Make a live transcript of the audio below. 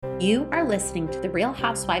You are listening to the Real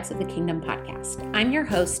Housewives of the Kingdom podcast. I'm your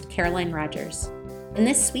host, Caroline Rogers. In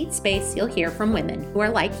this sweet space, you'll hear from women who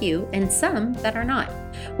are like you and some that are not.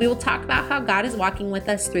 We will talk about how God is walking with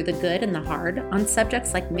us through the good and the hard on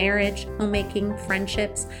subjects like marriage, homemaking,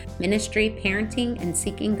 friendships, ministry, parenting, and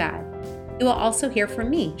seeking God. You will also hear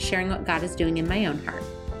from me, sharing what God is doing in my own heart.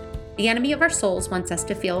 The enemy of our souls wants us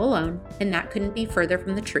to feel alone, and that couldn't be further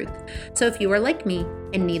from the truth. So if you are like me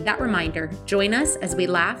and need that reminder, join us as we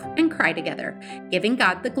laugh and cry together, giving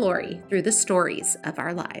God the glory through the stories of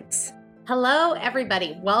our lives. Hello,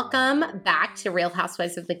 everybody. Welcome back to Real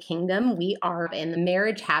Housewives of the Kingdom. We are in the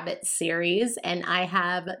Marriage Habits series, and I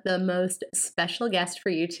have the most special guest for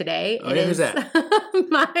you today. Who's that?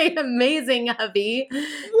 My amazing hubby,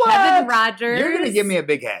 What? Kevin Rogers. You're going to give me a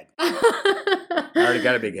big head. I already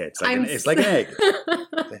got a big head. It's like an egg.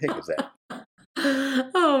 What the heck is that?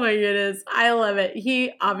 Oh my goodness. I love it.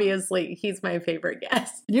 He's my favorite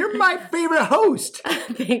guest. You're my favorite host.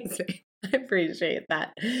 Thanks, babe. I appreciate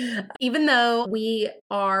that. Even though we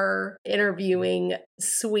are interviewing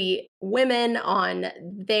sweet women on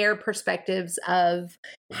their perspectives of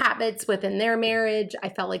habits within their marriage, I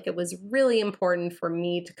felt like it was really important for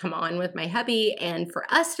me to come on with my hubby and for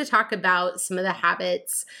us to talk about some of the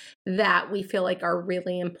habits that we feel like are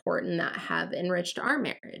really important that have enriched our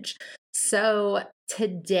marriage. So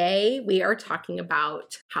today we are talking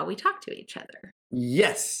about how we talk to each other.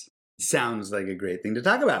 Yes. Sounds like a great thing to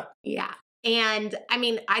talk about. Yeah. And I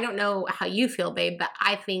mean, I don't know how you feel, babe, but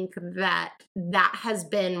I think that has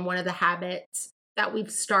been one of the habits that we've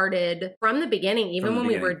started from the beginning, even when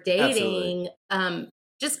we were dating,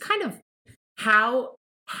 just kind of how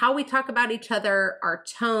we talk about each other, our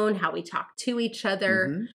tone, how we talk to each other.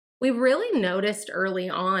 Mm-hmm. We really noticed early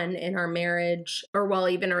on in our marriage,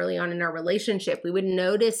 even early on in our relationship, we would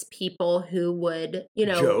notice people who would,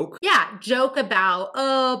 joke. Yeah, joke about,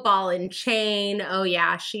 ball and chain. Oh,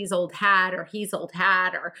 yeah, she's old hat or he's old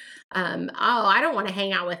hat or, I don't want to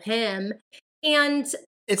hang out with him. And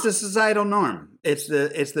it's a societal norm. It's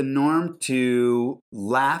the norm to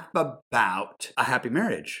laugh about a happy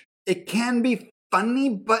marriage. It can be funny,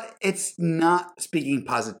 but it's not speaking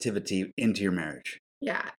positivity into your marriage.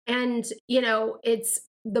 Yeah. And, it's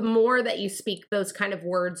the more that you speak those kind of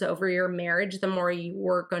words over your marriage, the more you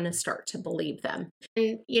are going to start to believe them.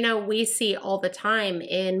 And, we see all the time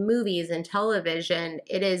in movies and television,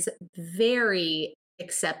 it is very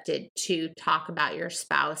accepted to talk about your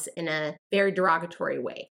spouse in a very derogatory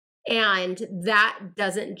way. And that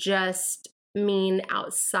doesn't just mean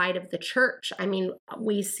outside of the church. I mean,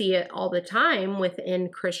 we see it all the time within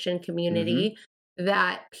Christian community. Mm-hmm.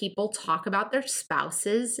 That people talk about their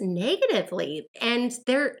spouses negatively. And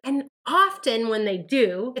often when they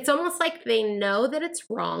do, it's almost like they know that it's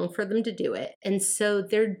wrong for them to do it. And so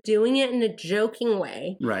they're doing it in a joking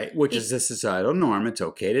way. Right, which is a societal norm. It's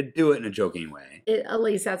okay to do it in a joking way. At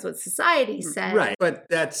least that's what society says. Right, but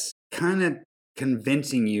that's kind of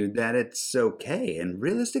convincing you that it's okay. And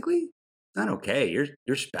realistically, it's not okay.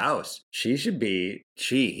 Your spouse, they should be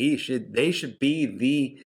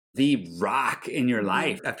the rock in your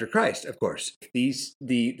life after Christ, of course.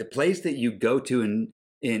 The place that you go to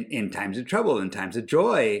in times of trouble, in times of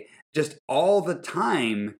joy, just all the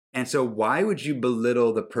time. And so why would you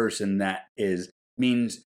belittle the person that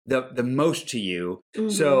means the most to you?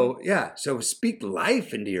 Mm-hmm. So speak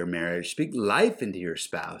life into your marriage, speak life into your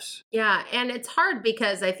spouse. Yeah, and it's hard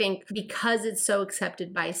because I think because it's so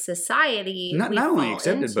accepted by society, not only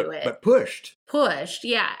accepted but pushed.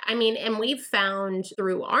 Yeah. I mean, and we've found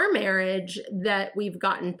through our marriage that we've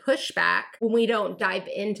gotten pushback when we don't dive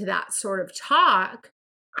into that sort of talk.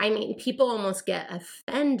 I mean, people almost get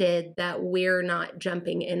offended that we're not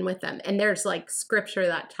jumping in with them. And there's like scripture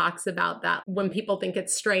that talks about that when people think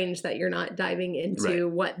it's strange that you're not diving into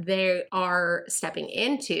what they are stepping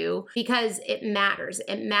into, because it matters.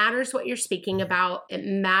 It matters what you're speaking about. It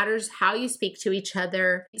matters how you speak to each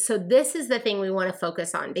other. So this is the thing we want to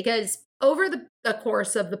focus on, because over the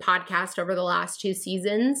course of the podcast over the last 2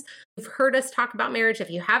 seasons, you've heard us talk about marriage.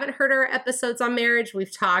 If you haven't heard our episodes on marriage,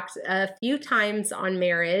 we've talked a few times on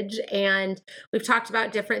marriage, and we've talked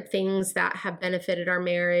about different things that have benefited our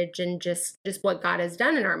marriage and just what God has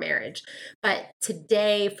done in our marriage. But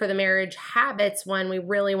today, for the marriage habits one, we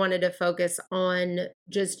really wanted to focus on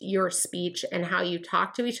just your speech and how you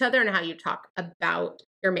talk to each other and how you talk about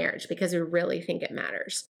your marriage, because we really think it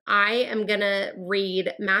matters. I am going to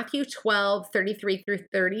read Matthew 12:33 through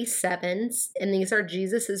 37, and these are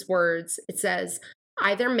Jesus's words. It says,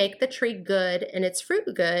 "Either make the tree good and its fruit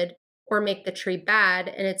good, or make the tree bad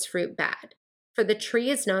and its fruit bad. For the tree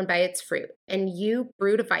is known by its fruit. And you,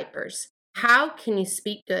 brood of vipers, how can you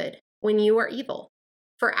speak good when you are evil?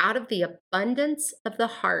 For out of the abundance of the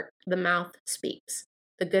heart, the mouth speaks.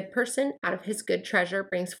 The good person out of his good treasure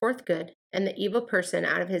brings forth good, and the evil person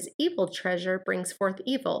out of his evil treasure brings forth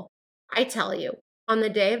evil. I tell you, on the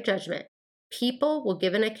day of judgment, people will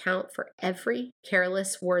give an account for every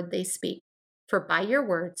careless word they speak. For by your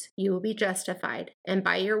words you will be justified, and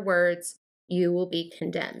by your words you will be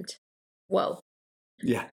condemned. Whoa.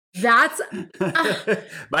 Yeah. That's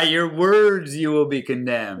by your words you will be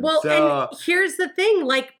condemned. well, and here's the thing,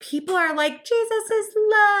 like people are like, Jesus is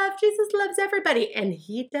love, Jesus loves everybody, and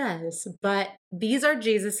he does, but these are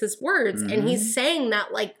Jesus's words, and he's saying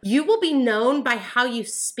that like you will be known by how you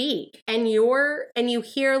speak, and you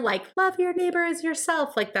hear like love your neighbor as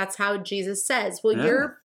yourself, like that's how Jesus says. Well,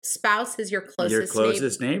 your spouse is your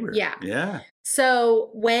closest neighbor. Yeah. So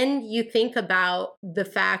when you think about the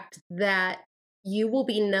fact that you will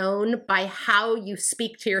be known by how you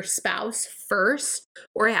speak to your spouse first,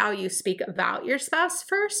 or how you speak about your spouse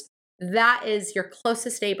first, that is your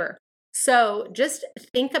closest neighbor. So just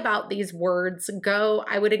think about these words.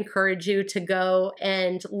 I would encourage you to go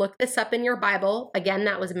and look this up in your Bible. Again,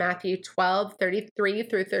 that was Matthew 12:33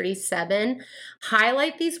 through 37.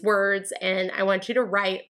 Highlight these words, and I want you to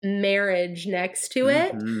write marriage next to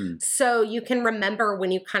it. So you can remember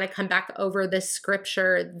when you kind of come back over this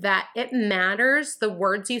scripture that it matters. The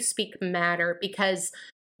words you speak matter, because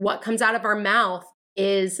what comes out of our mouth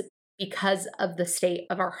is because of the state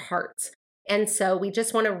of our hearts. And so we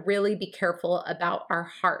just want to really be careful about our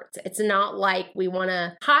hearts. It's not like we want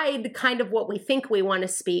to hide kind of what we think we want to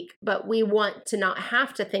speak, but we want to not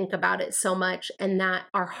have to think about it so much, and that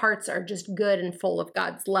our hearts are just good and full of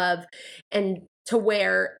God's love, and to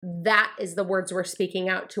where that is the words we're speaking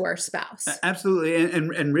out to our spouse. Absolutely.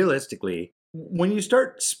 And realistically, when you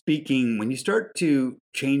start speaking, when you start to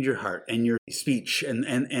change your heart and your speech and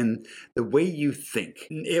the way you think,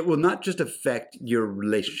 it will not just affect your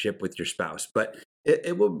relationship with your spouse, but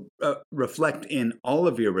it will reflect in all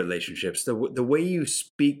of your relationships. The way you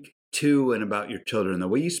speak to and about your children, the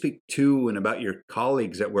way you speak to and about your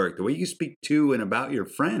colleagues at work, the way you speak to and about your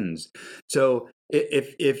friends. So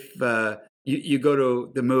if you go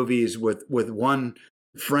to the movies with one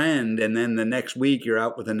friend, and then the next week you're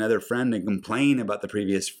out with another friend and complain about the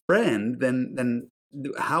previous friend, then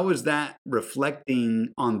how is that reflecting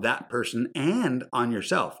on that person and on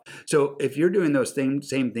yourself? So if you're doing those same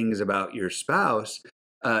things about your spouse,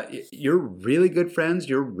 you're really good friends,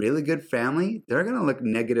 you're really good family, they're going to look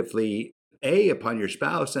negatively upon your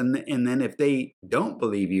spouse, and then if they don't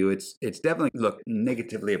believe you, it's definitely look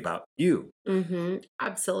negatively about you.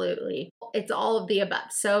 Absolutely. It's all of the above.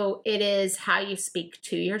 So it is how you speak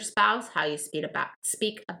to your spouse, how you speak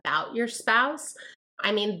about your spouse.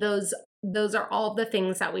 I mean, those are all the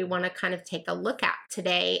things that we want to kind of take a look at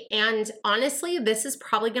today. And honestly, this is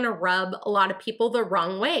probably going to rub a lot of people the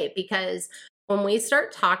wrong way, because when we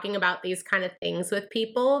start talking about these kind of things with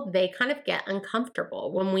people, they kind of get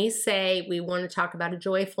uncomfortable. When we say we want to talk about a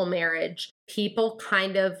joyful marriage, people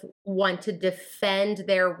kind of want to defend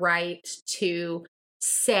their right to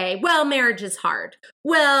say, well, marriage is hard.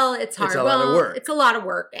 Well, it's hard. It's a lot of work. It's a lot of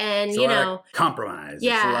work. And, it's a lot of compromise.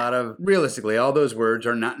 Yeah. It's a lot of, realistically, all those words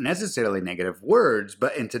are not necessarily negative words,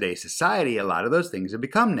 but in today's society, a lot of those things have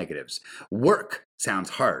become negatives. Work sounds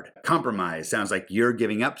hard. Compromise sounds like you're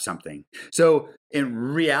giving up something. So in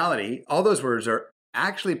reality, all those words are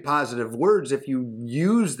actually positive words if you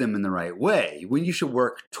use them in the right way. When you should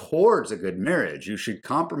work towards a good marriage, you should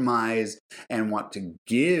compromise and want to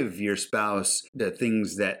give your spouse the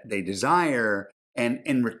things that they desire. And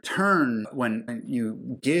in return, when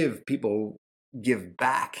you give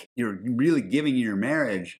back, you're really giving your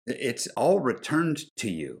marriage, it's all returned to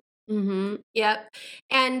you. Yep.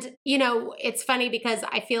 And, it's funny because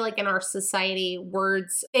I feel like in our society,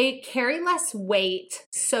 words, they carry less weight,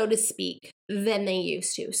 so to speak, than they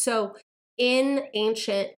used to. So in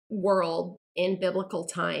ancient world, in biblical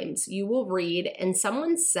times, you will read and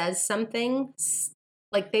someone says something,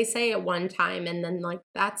 like they say it one time and then like,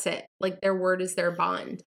 that's it. Like their word is their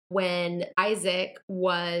bond. When Isaac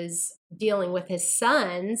was dealing with his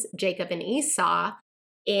sons, Jacob and Esau,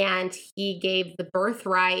 and he gave the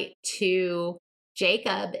birthright to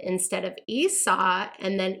Jacob instead of Esau.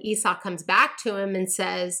 And then Esau comes back to him and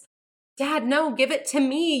says, Dad, no, give it to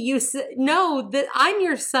me. No, that I'm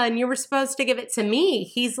your son. You were supposed to give it to me.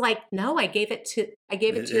 He's like, no, I gave it to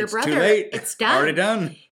your brother. Too late. It's done. Already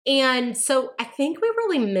done. And so I think we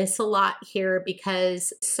really miss a lot here,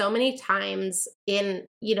 because so many times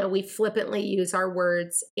we flippantly use our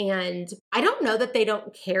words, and I don't know that they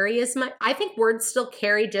don't carry as much. I think words still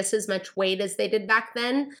carry just as much weight as they did back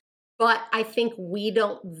then, but I think we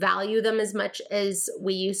don't value them as much as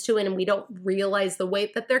we used to, and we don't realize the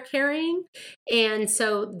weight that they're carrying. And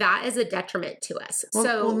so that is a detriment to us.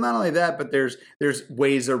 Well, not only that, but there's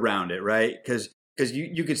ways around it, right? Because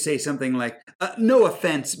you could say something like, "No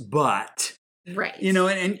offense, but." Right.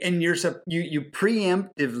 And you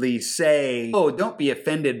preemptively say, "Oh, don't be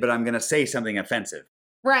offended, but I'm going to say something offensive."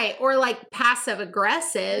 Right. Or like passive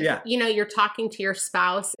aggressive. Yeah. You're talking to your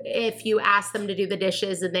spouse. If you ask them to do the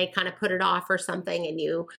dishes and they kind of put it off or something,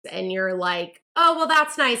 and you're like, "Oh, well,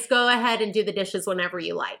 that's nice. Go ahead and do the dishes whenever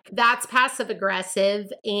you like." That's passive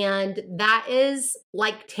aggressive. And that is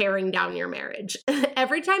like tearing down your marriage.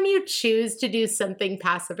 Every time you choose to do something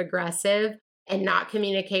passive aggressive and not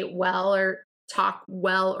communicate well or talk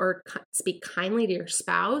well or speak kindly to your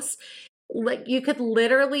spouse, like you could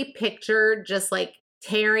literally picture just like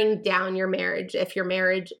tearing down your marriage. If your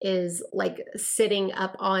marriage is like sitting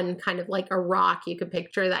up on kind of like a rock, you could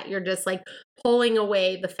picture that you're just like pulling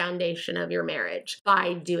away the foundation of your marriage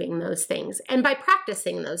by doing those things and by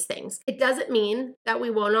practicing those things. It doesn't mean that we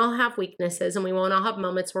won't all have weaknesses and we won't all have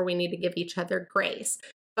moments where we need to give each other grace.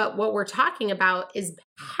 But what we're talking about is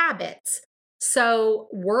habits. So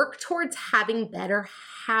work towards having better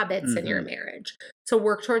habits in your marriage. So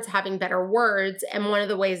work towards having better words. And one of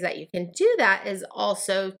the ways that you can do that is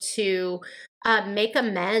also to make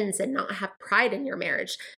amends and not have pride in your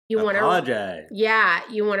marriage. You want to apologize. Yeah.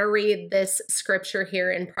 You want to read this scripture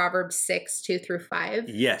here in Proverbs 6:2-5.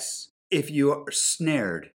 Yes. If you are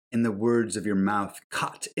snared in the words of your mouth,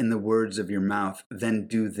 caught in the words of your mouth, then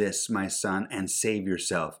do this, my son, and save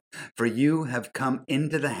yourself. For you have come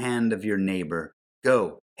into the hand of your neighbor.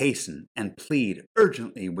 Go, hasten, and plead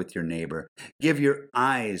urgently with your neighbor. Give your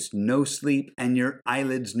eyes no sleep and your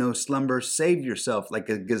eyelids no slumber. Save yourself like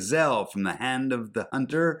a gazelle from the hand of the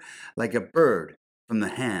hunter, like a bird from the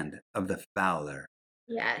hand of the fowler.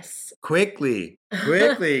 Yes. Quickly,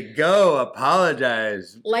 go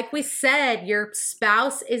apologize. Like we said, your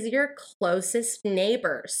spouse is your closest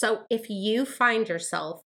neighbor. So if you find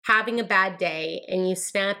yourself having a bad day and you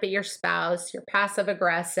snap at your spouse, you're passive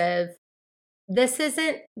aggressive, this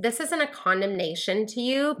isn't a condemnation to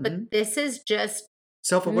you, but this is just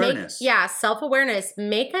self-awareness. Self-awareness.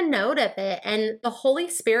 Make a note of it. And the Holy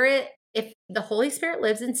Spirit, if the Holy Spirit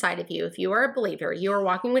lives inside of you, if you are a believer, you are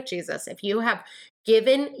walking with Jesus, if you have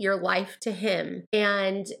given your life to him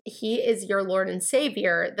and he is your Lord and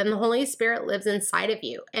Savior, then the Holy Spirit lives inside of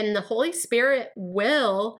you. And the Holy Spirit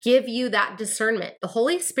will give you that discernment. The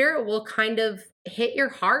Holy Spirit will kind of hit your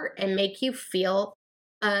heart and make you feel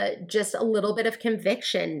just a little bit of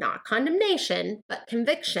conviction, not condemnation, but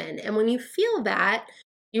conviction. And when you feel that,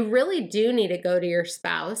 you really do need to go to your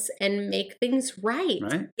spouse and make things right.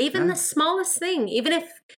 Even the smallest thing, even if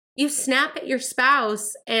you snap at your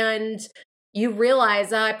spouse and you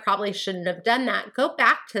realize, I probably shouldn't have done that, go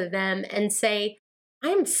back to them and say,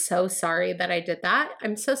 I'm so sorry that I did that.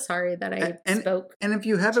 I'm so sorry that I spoke. And if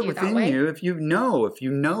you have it within you, if you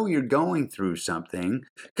know you're going through something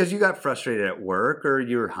because you got frustrated at work or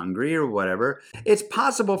you're hungry or whatever, it's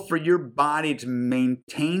possible for your body to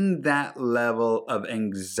maintain that level of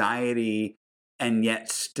anxiety and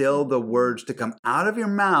yet still the words to come out of your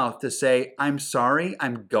mouth to say, I'm sorry,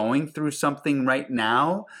 I'm going through something right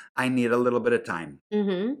now. I need a little bit of time.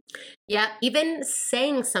 Yeah, even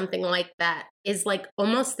saying something like that is like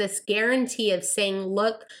almost this guarantee of saying,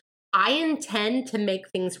 look, I intend to make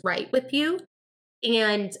things right with you.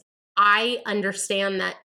 And I understand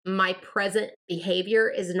that my present behavior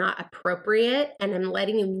is not appropriate. And I'm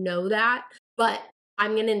letting you know that, but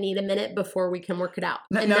I'm going to need a minute before we can work it out.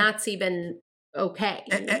 That's even okay.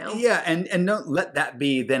 And don't let that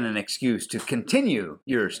be then an excuse to continue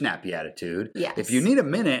your snappy attitude. Yes. If you need a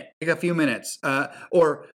minute, take a few minutes,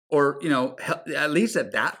 or at least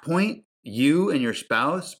at that point, you and your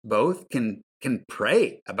spouse both can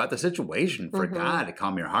pray about the situation for God to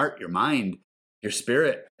calm your heart, your mind, your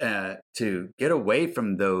spirit, to get away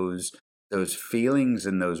from those feelings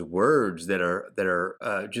and those words that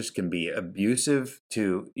are just can be abusive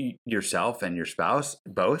to yourself and your spouse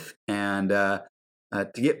both, and to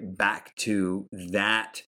get back to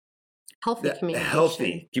that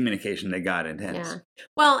healthy communication that God intends. Yeah.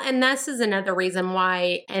 Well, and this is another reason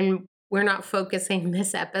why, and we're not focusing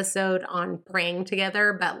this episode on praying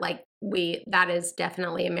together, but that is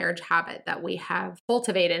definitely a marriage habit that we have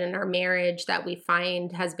cultivated in our marriage that we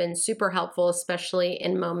find has been super helpful, especially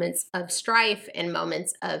in moments of strife and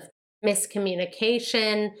moments of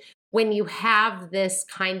miscommunication. When you have this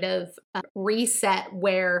kind of reset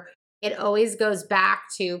where it always goes back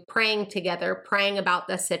to praying together, praying about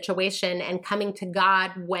the situation and coming to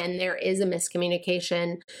God when there is a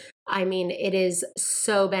miscommunication. I mean, it is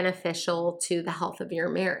so beneficial to the health of your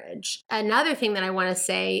marriage. Another thing that I want to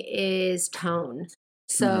say is tone.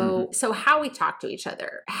 So how we talk to each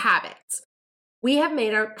other, habits. We have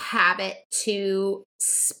made a habit to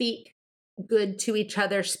speak good to each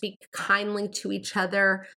other, speak kindly to each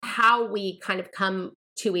other, how we kind of come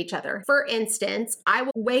to each other. For instance, I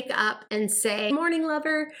will wake up and say, morning,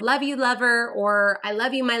 lover, love you, lover, or I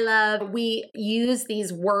love you, my love. We use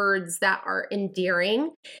these words that are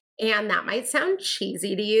endearing. And that might sound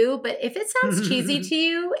cheesy to you, but if it sounds cheesy to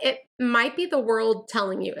you, it might be the world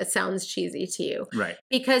telling you it sounds cheesy to you. Right.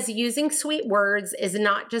 Because using sweet words is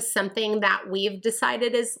not just something that we've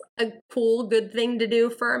decided is a cool, good thing to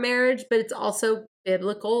do for our marriage, but it's also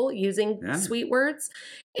biblical using sweet words.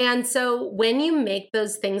 And so when you make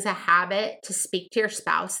those things a habit to speak to your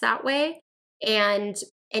spouse that way, and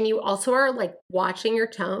you also are like watching your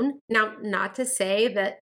tone. Now, not to say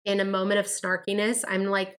that in a moment of snarkiness, I'm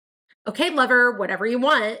like, okay, lover, whatever you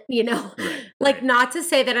want, like not to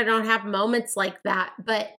say that I don't have moments like that,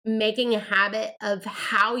 but making a habit of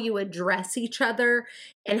how you address each other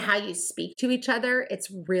and how you speak to each other,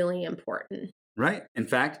 it's really important. Right. In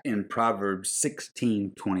fact, in Proverbs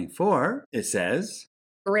 16:24, it says,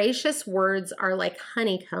 gracious words are like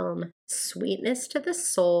honeycomb, sweetness to the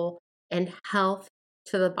soul and health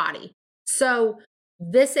to the body. So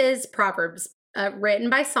this is Proverbs. Written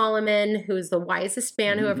by Solomon, who is the wisest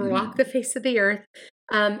man who ever walked the face of the earth.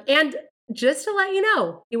 And just to let you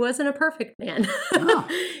know, he wasn't a perfect man. Oh.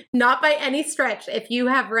 Not by any stretch. If you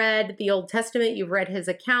have read the Old Testament, you've read his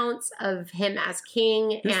accounts of him as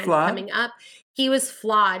king and coming up. He was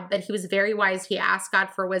flawed, but he was very wise. He asked God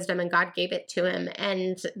for wisdom and God gave it to him.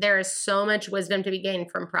 And there is so much wisdom to be gained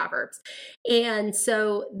from Proverbs. And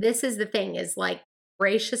so this is the thing, is like,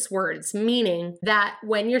 gracious words, meaning that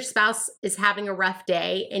when your spouse is having a rough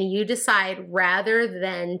day and you decide rather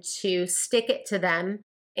than to stick it to them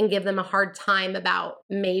and give them a hard time about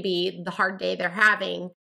maybe the hard day they're having,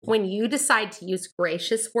 when you decide to use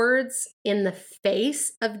gracious words in the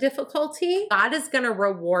face of difficulty, God is going to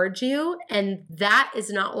reward you. And that is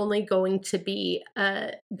not only going to be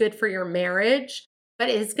good for your marriage, but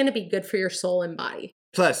it's going to be good for your soul and body.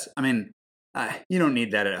 Plus, I mean, you don't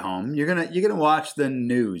need that at home. You're gonna watch the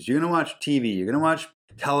news. You're gonna watch TV. You're gonna watch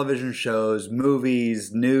television shows,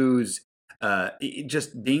 movies, news.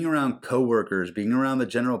 Just being around coworkers, being around the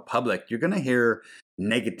general public, you're gonna hear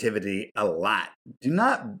negativity a lot. Do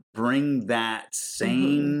not bring that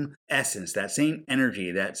same essence, that same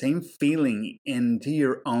energy, that same feeling into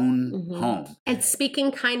your own home. And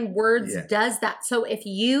speaking kind words does that. So if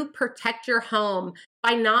you protect your home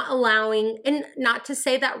by not allowing, and not to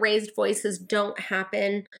say that raised voices don't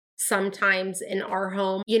happen sometimes in our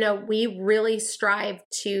home, we really strive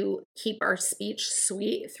to keep our speech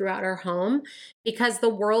sweet throughout our home because the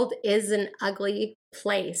world is an ugly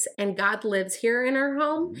place and God lives here in our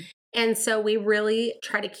home. And so we really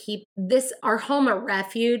try to keep our home a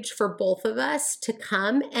refuge for both of us to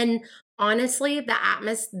come. And honestly,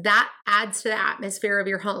 that adds to the atmosphere of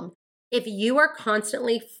your home. If you are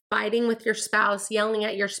constantly fighting with your spouse, yelling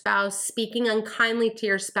at your spouse, speaking unkindly to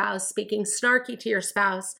your spouse, speaking snarky to your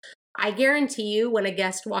spouse, I guarantee you when a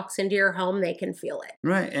guest walks into your home, they can feel it.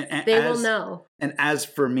 Right. And they will know. And as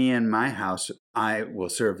for me and my house, I will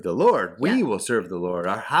serve the Lord. We will serve the Lord.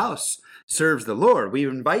 Our house serves the Lord. We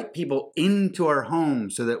invite people into our home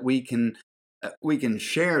so that we can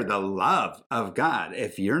share the love of God.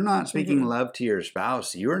 If you're not speaking love to your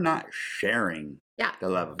spouse, you're not sharing the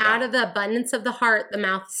love of God. Out of the abundance of the heart, the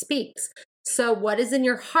mouth speaks. So what is in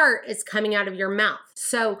your heart is coming out of your mouth.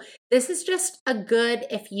 So this is just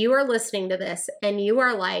if you are listening to this and you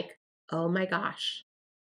are like, oh my gosh,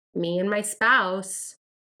 me and my spouse,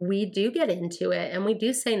 we do get into it and we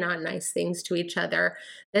do say not nice things to each other.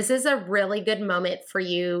 This is a really good moment for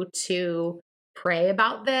you to pray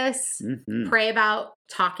about this, pray about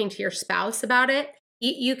talking to your spouse about it.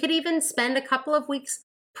 You could even spend a couple of weeks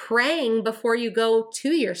praying before you go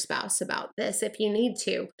to your spouse about this if you need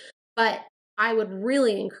to. But I would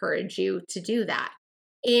really encourage you to do that.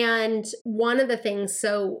 And one of the things,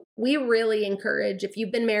 so we really encourage, if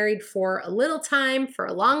you've been married for a little time, for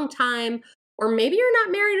a long time, or maybe you're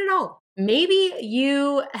not married at all, maybe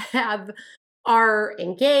you are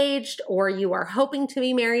engaged or you are hoping to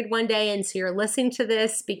be married one day. And so you're listening to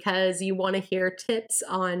this because you want to hear tips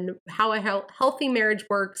on how a healthy marriage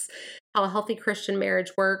works, how a healthy Christian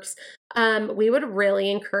marriage works. We would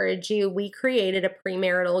really encourage you. We created a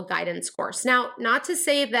premarital guidance course. Now, not to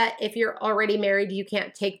say that if you're already married, you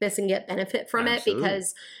can't take this and get benefit from it,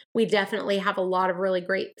 because we definitely have a lot of really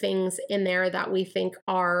great things in there that we think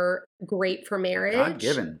are great for marriage.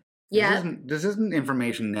 God-given. Yeah. This isn't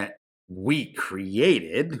information that we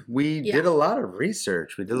created. We did a lot of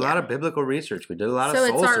research. We did a lot of biblical research. We did a lot of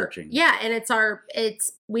soul searching. Yeah, and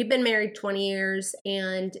we've been married 20 years,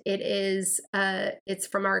 and it's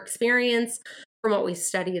from our experience, from what we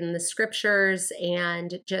studied in the scriptures,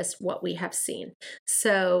 and just what we have seen.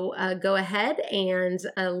 So go ahead and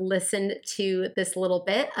listen to this little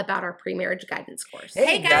bit about our pre-marriage guidance course.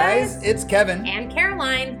 Hey guys, it's Kevin and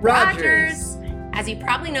Caroline Rogers. As you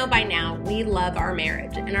probably know by now, we love our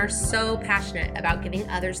marriage and are so passionate about giving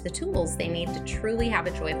others the tools they need to truly have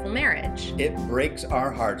a joyful marriage. It breaks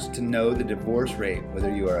our hearts to know the divorce rate,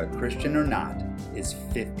 whether you are a Christian or not, is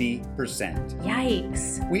 50%.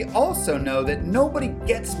 Yikes. We also know that nobody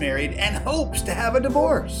gets married and hopes to have a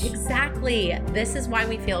divorce. Exactly. This is why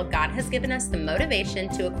we feel God has given us the motivation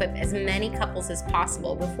to equip as many couples as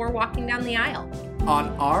possible before walking down the aisle. On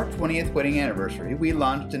our 20th wedding anniversary, we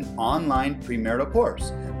launched an online premarital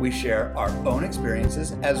course. We share our own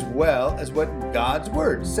experiences as well as what God's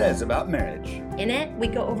Word says about marriage. In it, we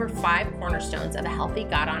go over 5 cornerstones of a healthy,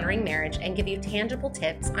 God-honoring marriage and give you tangible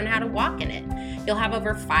tips on how to walk in it. You'll have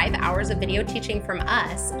over 5 hours of video teaching from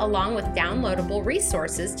us, along with downloadable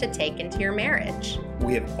resources to take into your marriage.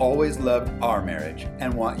 We have always loved our marriage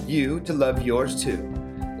and want you to love yours too.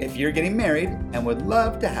 If you're getting married and would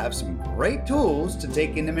love to have some great tools to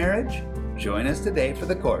take into marriage, join us today for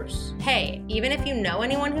the course. Hey, even if you know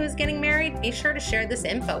anyone who is getting married, be sure to share this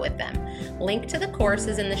info with them. Link to the course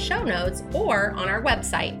is in the show notes or on our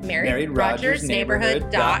website,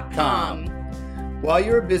 marriedrogersneighborhood.com. While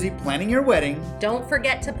you're busy planning your wedding, don't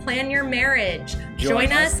forget to plan your marriage.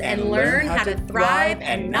 Join us and learn how to thrive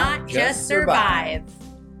and not just survive.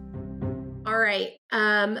 All right.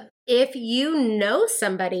 If you know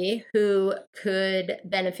somebody who could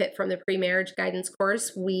benefit from the pre-marriage guidance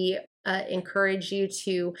course, we encourage you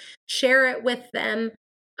to share it with them.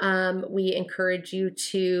 We encourage you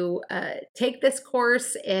to take this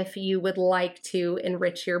course if you would like to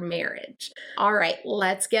enrich your marriage. All right,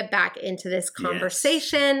 let's get back into this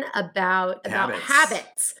conversation about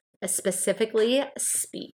habits. Specifically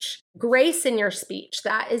speech. Grace in your speech.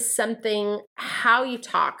 That is something, how you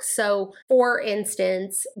talk. So for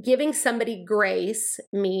instance, giving somebody grace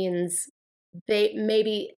means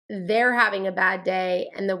they're having a bad day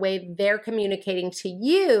and the way they're communicating to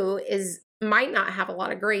you might not have a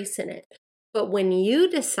lot of grace in it. But when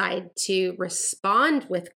you decide to respond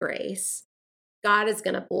with grace, God is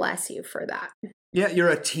going to bless you for that. Yeah, you're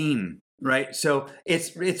a team. Right. So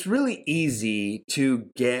it's really easy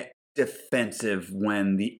to get defensive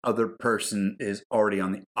when the other person is already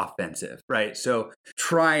on the offensive. Right. So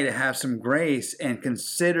try to have some grace and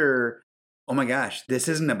consider, oh my gosh, this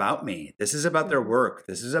isn't about me. This is about their work.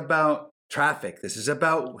 This is about traffic. This is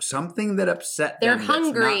about something that upset them. They're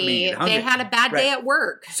hungry. They had a bad day at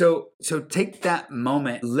work. So take that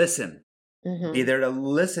moment, listen. Mm-hmm. Be there to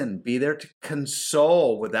listen, be there to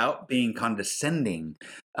console without being condescending,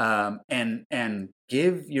 and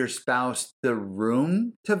give your spouse the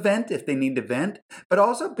room to vent if they need to vent, but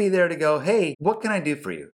also be there to go, hey, what can I do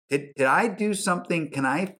for you? Did I do something? Can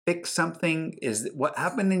I fix something? Is what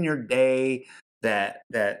happened in your day that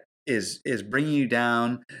is bringing you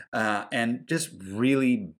down? And just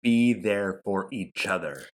really be there for each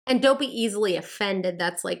other. And don't be easily offended.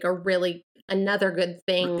 That's like another good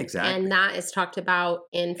thing. Exactly. And that is talked about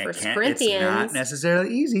in 1 Corinthians. It's not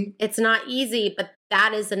necessarily easy. It's not easy, but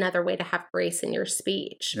that is another way to have grace in your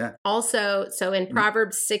speech. Yeah. Also, so in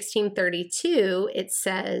Proverbs 16:32, it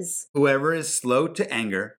says, whoever is slow to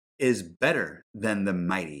anger is better than the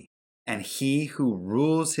mighty, and he who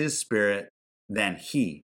rules his spirit than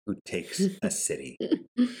he who takes a city.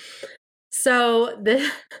 So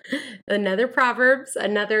another Proverbs,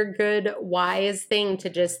 another good wise thing to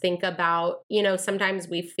just think about, sometimes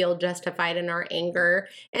we feel justified in our anger,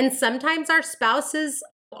 and sometimes our spouses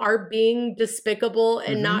are being despicable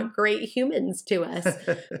and not great humans to us.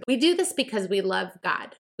 We do this because we love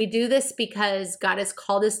God. We do this because God has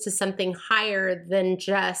called us to something higher than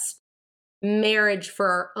just marriage for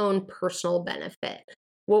our own personal benefit.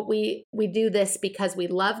 We do this because we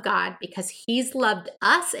love God, because He's loved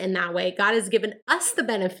us in that way. God has given us the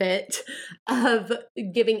benefit of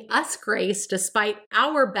giving us grace despite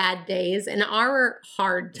our bad days and our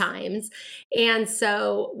hard times. And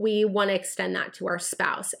so we want to extend that to our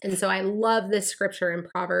spouse. And so I love this scripture in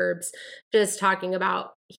Proverbs, just talking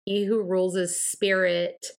about he who rules his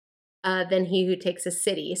spirit than he who takes a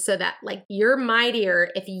city. So that you're mightier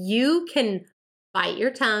if you can bite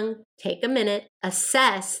your tongue, take a minute,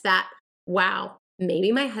 assess that, wow,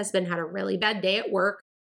 maybe my husband had a really bad day at work.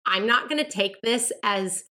 I'm not going to take this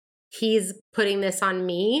as he's putting this on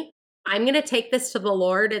me. I'm going to take this to the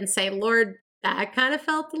Lord and say, Lord, that kind of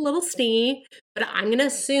felt a little stingy, but I'm going to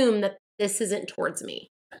assume that this isn't towards me.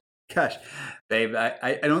 Gosh, babe,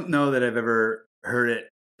 I don't know that I've ever heard it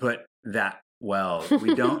put that well.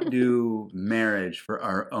 We don't do marriage for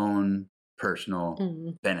our own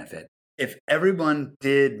personal benefit. If everyone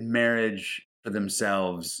did marriage for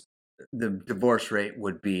themselves, the divorce rate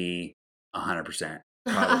would be 100%.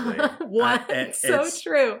 Probably. What? So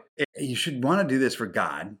true. You should want to do this for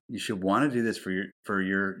God. You should want to do this for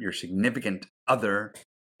your significant other.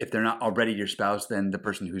 If they're not already your spouse, then the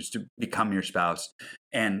person who's to become your spouse.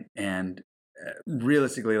 And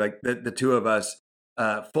realistically, like the two of us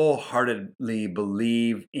full-heartedly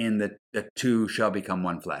believe in the two shall become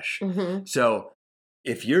one flesh. Mm-hmm. So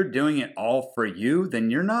if you're doing it all for you, then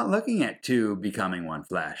you're not looking at two becoming one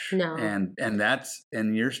flesh. No.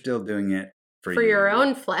 And you're still doing it for your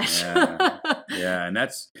own flesh. Yeah, and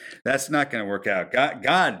that's not going to work out.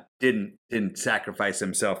 God didn't sacrifice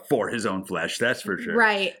himself for his own flesh. That's for sure.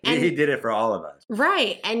 Right. He did it for all of us.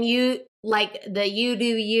 Right. And you, like the you do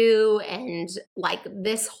you, and like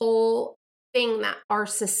this whole thing that our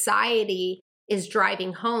society is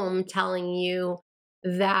driving home, telling you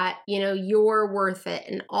that, you're worth it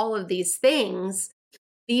and all of these things.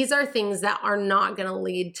 These are things that are not going to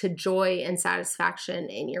lead to joy and satisfaction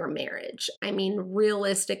in your marriage. I mean,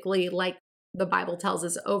 realistically, like the Bible tells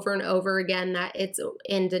us over and over again, that it's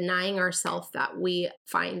in denying ourselves that we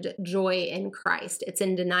find joy in Christ. It's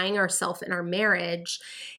in denying ourselves in our marriage.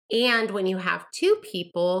 And when you have two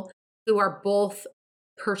people who are both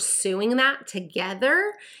pursuing that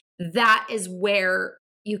together, that is where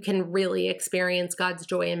you can really experience God's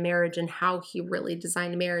joy in marriage and how he really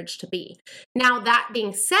designed marriage to be. Now, that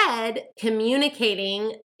being said,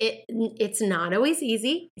 communicating, it's not always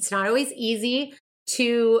easy. It's not always easy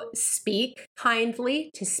to speak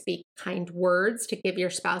kindly, to speak kind words, to give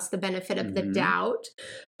your spouse the benefit of the doubt.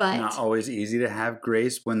 But not always easy to have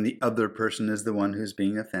grace when the other person is the one who's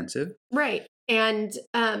being offensive. Right. And,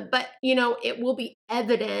 but it will be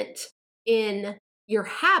evident in your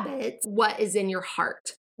habits, what is in your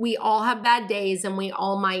heart. We all have bad days and we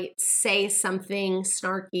all might say something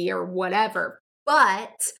snarky or whatever.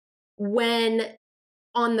 But when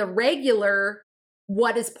on the regular,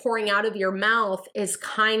 what is pouring out of your mouth is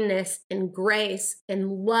kindness and grace and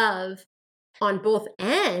love on both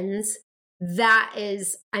ends, that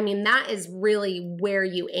is really where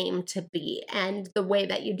you aim to be. And the way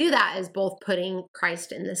that you do that is both putting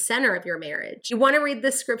Christ in the center of your marriage. You want to read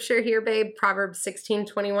the scripture here, babe? Proverbs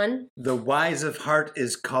 16:21. The wise of heart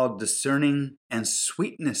is called discerning, and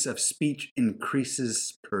sweetness of speech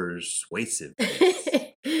increases persuasiveness.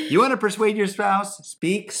 You want to persuade your spouse?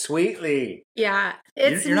 Speak sweetly. Yeah.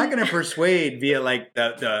 You're not going to persuade via like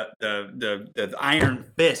the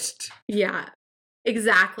iron fist. Yeah.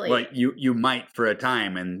 Exactly. Well, you might for a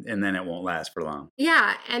time and then it won't last for long.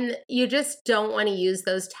 Yeah. And you just don't want to use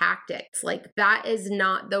those tactics. Like that is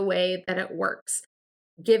not the way that it works.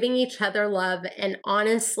 Giving each other love, and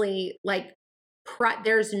honestly, like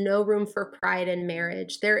there's no room for pride in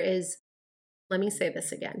marriage. Let me say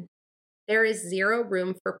this again. There is zero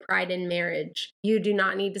room for pride in marriage. You do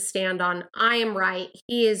not need to stand on, I am right,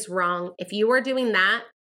 he is wrong. If you are doing that,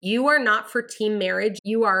 you are not for team marriage.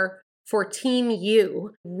 You are for team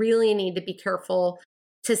you. Really need to be careful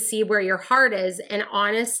to see where your heart is. And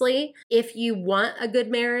honestly, if you want a good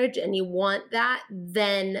marriage and you want that,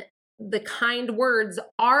 then the kind words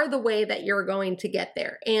are the way that you're going to get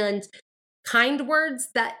there. And kind words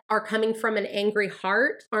that are coming from an angry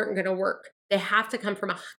heart aren't going to work. They have to come from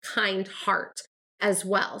a kind heart as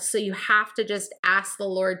well. So you have to just ask the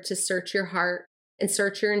Lord to search your heart and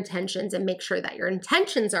search your intentions and make sure that your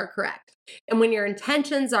intentions are correct. And when your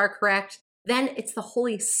intentions are correct, then it's the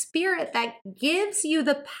Holy Spirit that gives you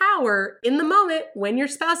the power in the moment when your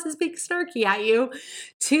spouse is being snarky at you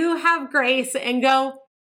to have grace and go,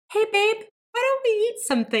 hey, babe, why don't we eat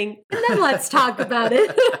something? And then let's talk about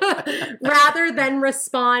it rather than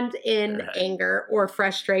respond in anger or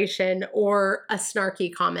frustration or a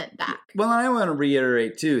snarky comment back. Well, I want to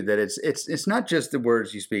reiterate too that it's not just the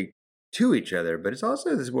words you speak to each other, but it's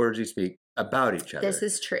also the words you speak about each other. This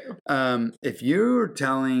is true. If you're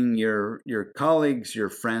telling your colleagues, your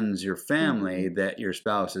friends, your family that your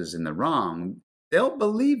spouse is in the wrong, they'll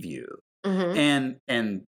believe you. And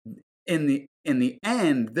in the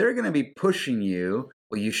end, they're going to be pushing you,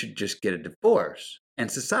 well, you should just get a divorce. And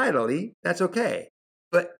societally, that's okay.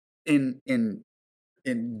 But in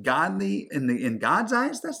God's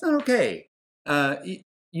eyes, that's not okay.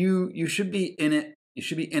 You should be in it. You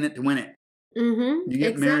should be in it to win it. You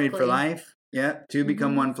get married for life. Yeah. Two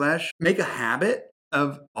become one flesh. Make a habit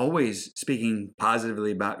of always speaking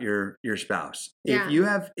positively about your spouse. If Yeah. you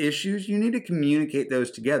have issues, you need to communicate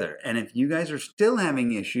those together. And if you guys are still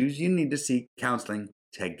having issues, you need to seek counseling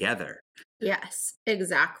together. Yes,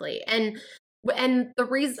 exactly. And the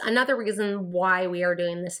reason, another reason why we are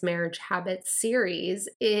doing this marriage habits series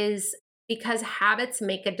is because habits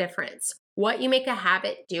make a difference. What you make a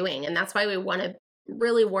habit doing, and that's why we want to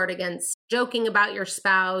really ward against joking about your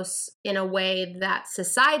spouse in a way that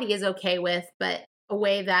society is okay with, but a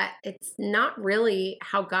way that it's not really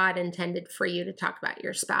how God intended for you to talk about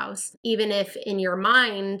your spouse. Even if in your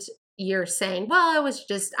mind you're saying, well, I was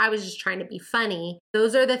just trying to be funny.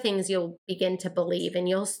 Those are the things you'll begin to believe, and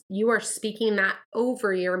you are speaking that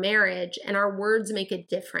over your marriage, and our words make a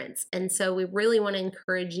difference. And so we really want to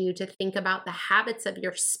encourage you to think about the habits of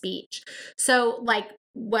your speech. So like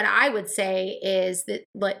what I would say is that,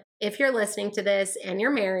 like, if you're listening to this and you're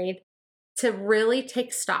married, to really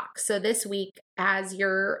take stock. So this week,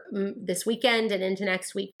 this weekend and into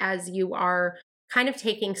next week, as you are kind of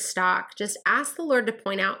taking stock, just ask the Lord to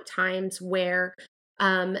point out times where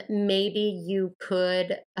maybe you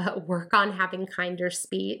could work on having kinder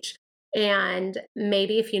speech. And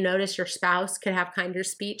maybe if you notice your spouse could have kinder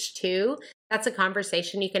speech too, that's a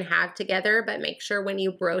conversation you can have together, but make sure when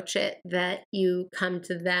you broach it that you come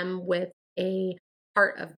to them with a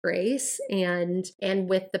heart of grace and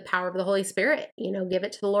with the power of the Holy Spirit. Give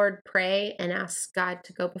it to the Lord, pray, and ask God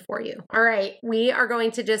to go before you. All right, we are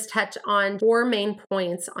going to just touch on 4 main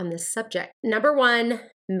points on this subject. Number 1,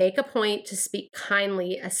 make a point to speak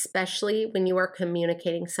kindly, especially when you are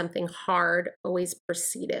communicating something hard. Always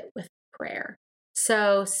precede it with prayer.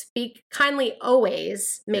 So speak kindly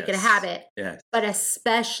always, make it a habit, but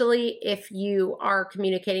especially if you are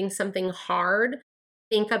communicating something hard,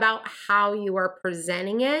 think about how you are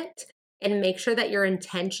presenting it and make sure that your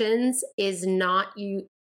intentions is not you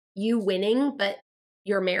winning, but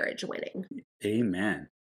your marriage winning. Amen.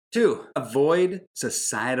 2, avoid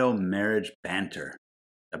societal marriage banter.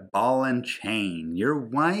 The ball and chain. Your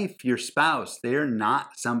wife, your spouse, they're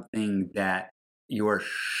not something that you are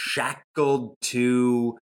shackled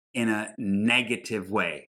to in a negative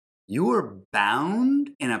way. You are bound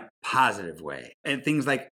in a positive way. And things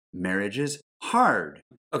like marriage is hard.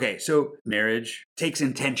 Okay, so marriage takes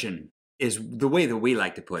intention, is the way that we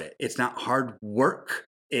like to put it. It's not hard work.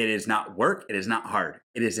 It is not work. It is not hard.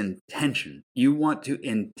 It is intention. You want to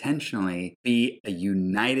intentionally be a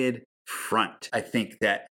united front. I think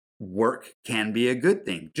that work can be a good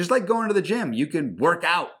thing. Just like going to the gym, you can work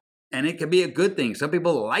out and it can be a good thing. Some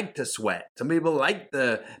people like to sweat. Some people like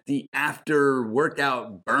the after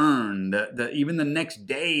workout burn, even the next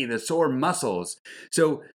day, the sore muscles.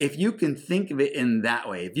 So if you can think of it in that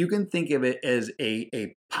way, if you can think of it as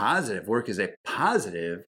a positive, work is a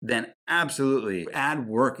positive, then absolutely add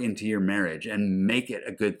work into your marriage and make it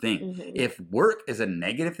a good thing. Mm-hmm. If work is a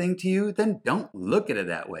negative thing to you, then don't look at it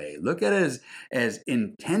that way. Look at it as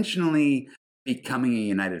intentionally becoming a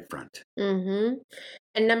united front. Mm-hmm.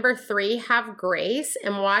 And number 3, have grace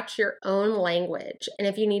and watch your own language. And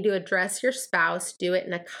if you need to address your spouse, do it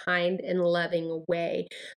in a kind and loving way.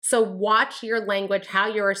 So watch your language, how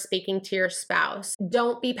you are speaking to your spouse.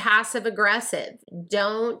 Don't be passive aggressive.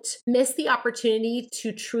 Don't miss the opportunity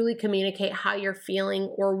to truly communicate how you're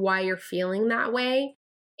feeling or why you're feeling that way.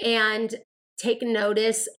 And take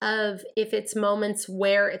notice of if it's moments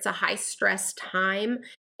where it's a high stress time.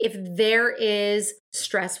 If there is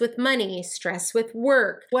stress with money, stress with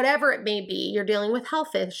work, whatever it may be, you're dealing with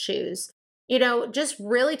health issues, just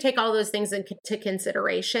really take all those things into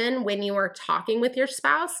consideration when you are talking with your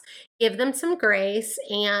spouse. Give them some grace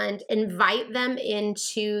and invite them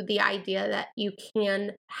into the idea that you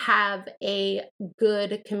can have a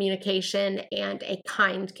good communication and a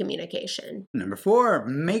kind communication. Number 4,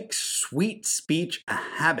 make sweet speech a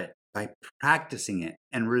habit by practicing it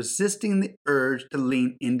and resisting the urge to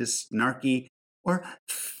lean into snarky or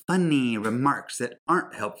funny remarks that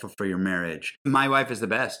aren't helpful for your marriage. My wife is the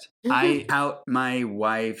best. I tout my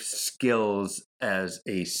wife's skills as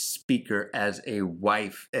a speaker, as a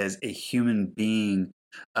wife, as a human being,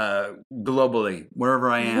 globally, wherever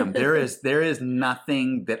I am. There is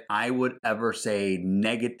nothing that I would ever say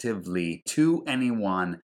negatively to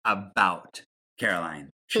anyone about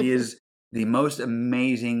Caroline. She is the most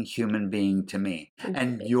amazing human being to me.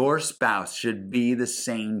 And your spouse should be the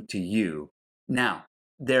same to you. Now,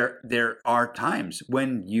 there are times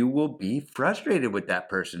when you will be frustrated with that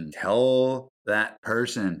person. Tell that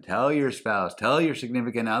person, tell your spouse, tell your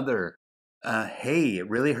significant other, hey, it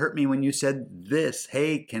really hurt me when you said this.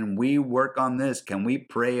 Hey, can we work on this? Can we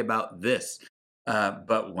pray about this?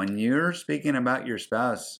 But when you're speaking about your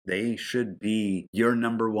spouse, they should be your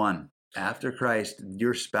number one. After Christ,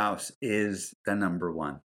 your spouse is the number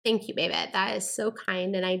one. Thank you, baby. That is so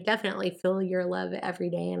kind. And I definitely feel your love every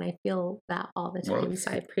day. And I feel that all the time.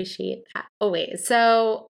 So I appreciate that always.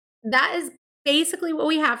 So that is basically what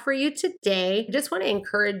we have for you today. I just want to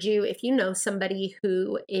encourage you, if you know somebody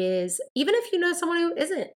who is, even if you know someone who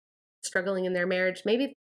isn't struggling in their marriage,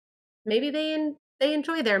 maybe they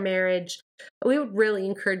enjoy their marriage, we would really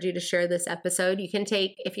encourage you to share this episode. You can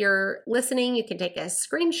take, if you're listening, you can take a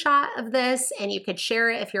screenshot of this and you could share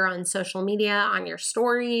it if you're on social media, on your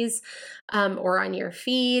stories, or on your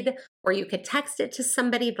feed, or you could text it to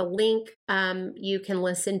somebody, the link. You can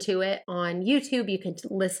listen to it on YouTube. You can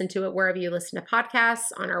listen to it wherever you listen to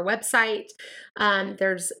podcasts, on our website.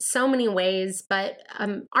 There's so many ways, but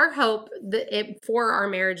our hope for our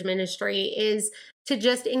marriage ministry is to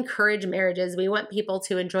just encourage marriages. We want people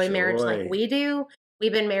to enjoy marriage like we do.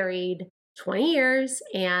 We've been married 20 years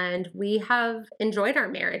and we have enjoyed our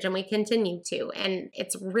marriage and we continue to. And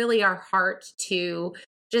it's really our heart to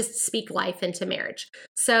just speak life into marriage.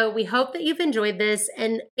 So we hope that you've enjoyed this.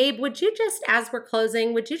 And babe, would you just, as we're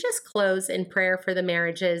closing, would you just close in prayer for the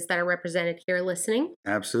marriages that are represented here listening?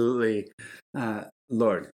 Absolutely.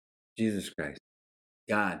 Lord Jesus Christ,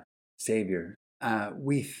 God, Savior,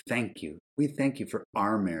 we thank you. We thank you for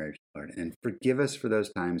our marriage, Lord, and forgive us for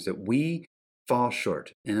those times that we fall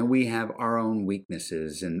short and that we have our own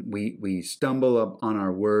weaknesses and we stumble up on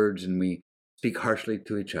our words and we speak harshly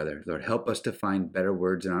to each other. Lord, help us to find better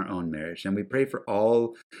words in our own marriage. And we pray for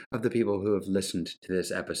all of the people who have listened to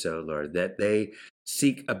this episode, Lord, that they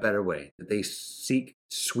seek a better way, that they seek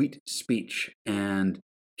sweet speech and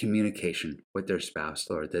communication with their spouse,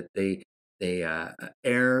 Lord, that they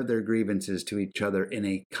air their grievances to each other in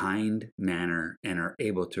a kind manner and are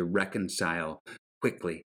able to reconcile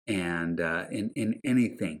quickly and in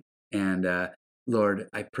anything. And Lord,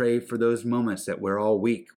 I pray for those moments that we're all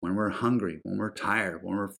weak, when we're hungry, when we're tired,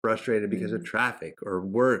 when we're frustrated because of traffic or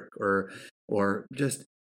work or just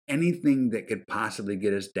anything that could possibly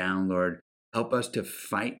get us down, Lord. Help us to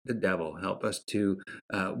fight the devil. Help us to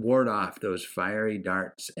ward off those fiery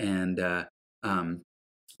darts and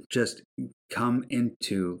just come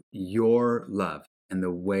into your love and the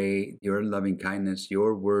way, your loving kindness,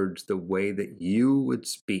 your words, the way that you would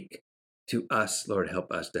speak to us. Lord,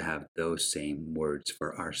 help us to have those same words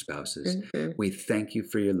for our spouses. Mm-hmm. We thank you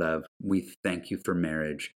for your love. We thank you for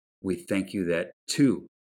marriage. We thank you that two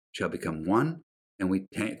shall become one. And we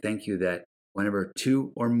thank you that whenever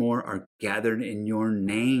two or more are gathered in your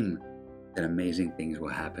name, that amazing things will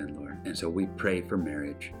happen, Lord. And so we pray for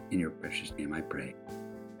marriage. In your precious name I pray.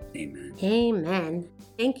 Amen. Amen.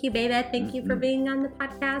 Thank you, baby. Thank you for being on the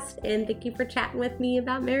podcast, and thank you for chatting with me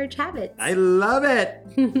about marriage habits. I love it.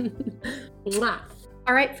 Mwah.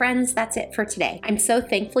 All right, friends, that's it for today. I'm so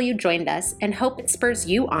thankful you joined us and hope it spurs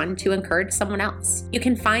you on to encourage someone else. You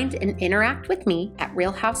can find and interact with me at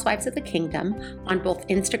Real Housewives of the Kingdom on both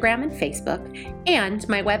Instagram and Facebook, and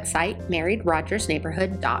my website,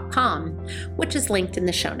 marriedrogersneighborhood.com, which is linked in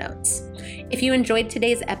the show notes. If you enjoyed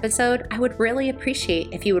today's episode, I would really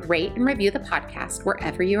appreciate if you would rate and review the podcast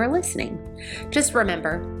wherever you are listening. Just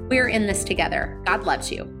remember, we're in this together. God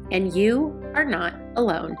loves you, and you are not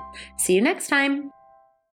alone. See you next time.